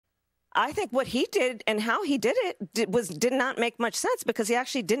I think what he did and how he did it did not make much sense because he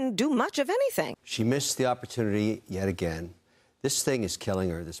actually didn't do much of anything. She missed the opportunity yet again. This thing is killing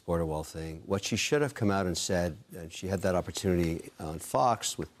her, this border wall thing. What she should have come out and said, and she had that opportunity on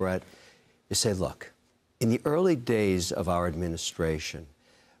Fox with Brett, is say, look, in the early days of our administration,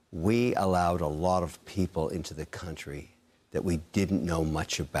 we allowed a lot of people into the country that we didn't know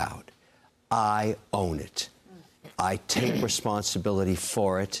much about. I own it. I take responsibility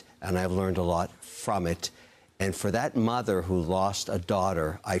for it, and I've learned a lot from it. And for that mother who lost a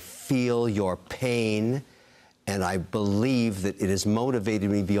daughter, I feel your pain, and I believe that it has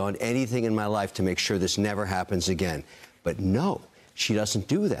motivated me beyond anything in my life to make sure this never happens again. But no, she doesn't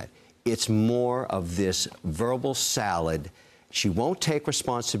do that. It's more of this verbal salad. She won't take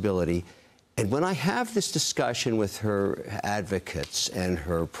responsibility. And when I have this discussion with her advocates and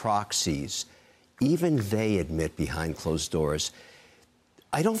her proxies, even they admit behind closed doors,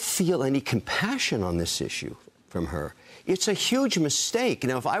 I don't feel any compassion on this issue from her. It's a huge mistake.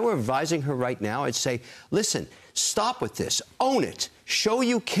 Now, if I were advising her right now, I'd say, listen, stop with this. Own it. Show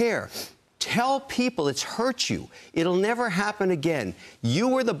you care. Tell people it's hurt you. It'll never happen again. You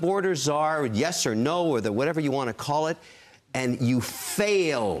were the border czar, yes or no, or the whatever you want to call it, and you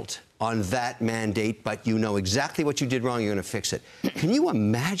failed on that mandate, but you know exactly what you did wrong. You're going to fix it. Can you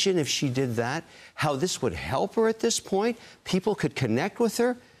imagine if she did that, how this would help her at this point? People could connect with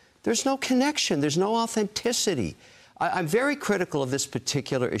her. There's no connection. There's no authenticity. I'm very critical of this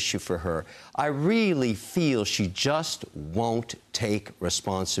particular issue for her. I really feel she just won't take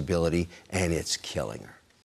responsibility, and it's killing her.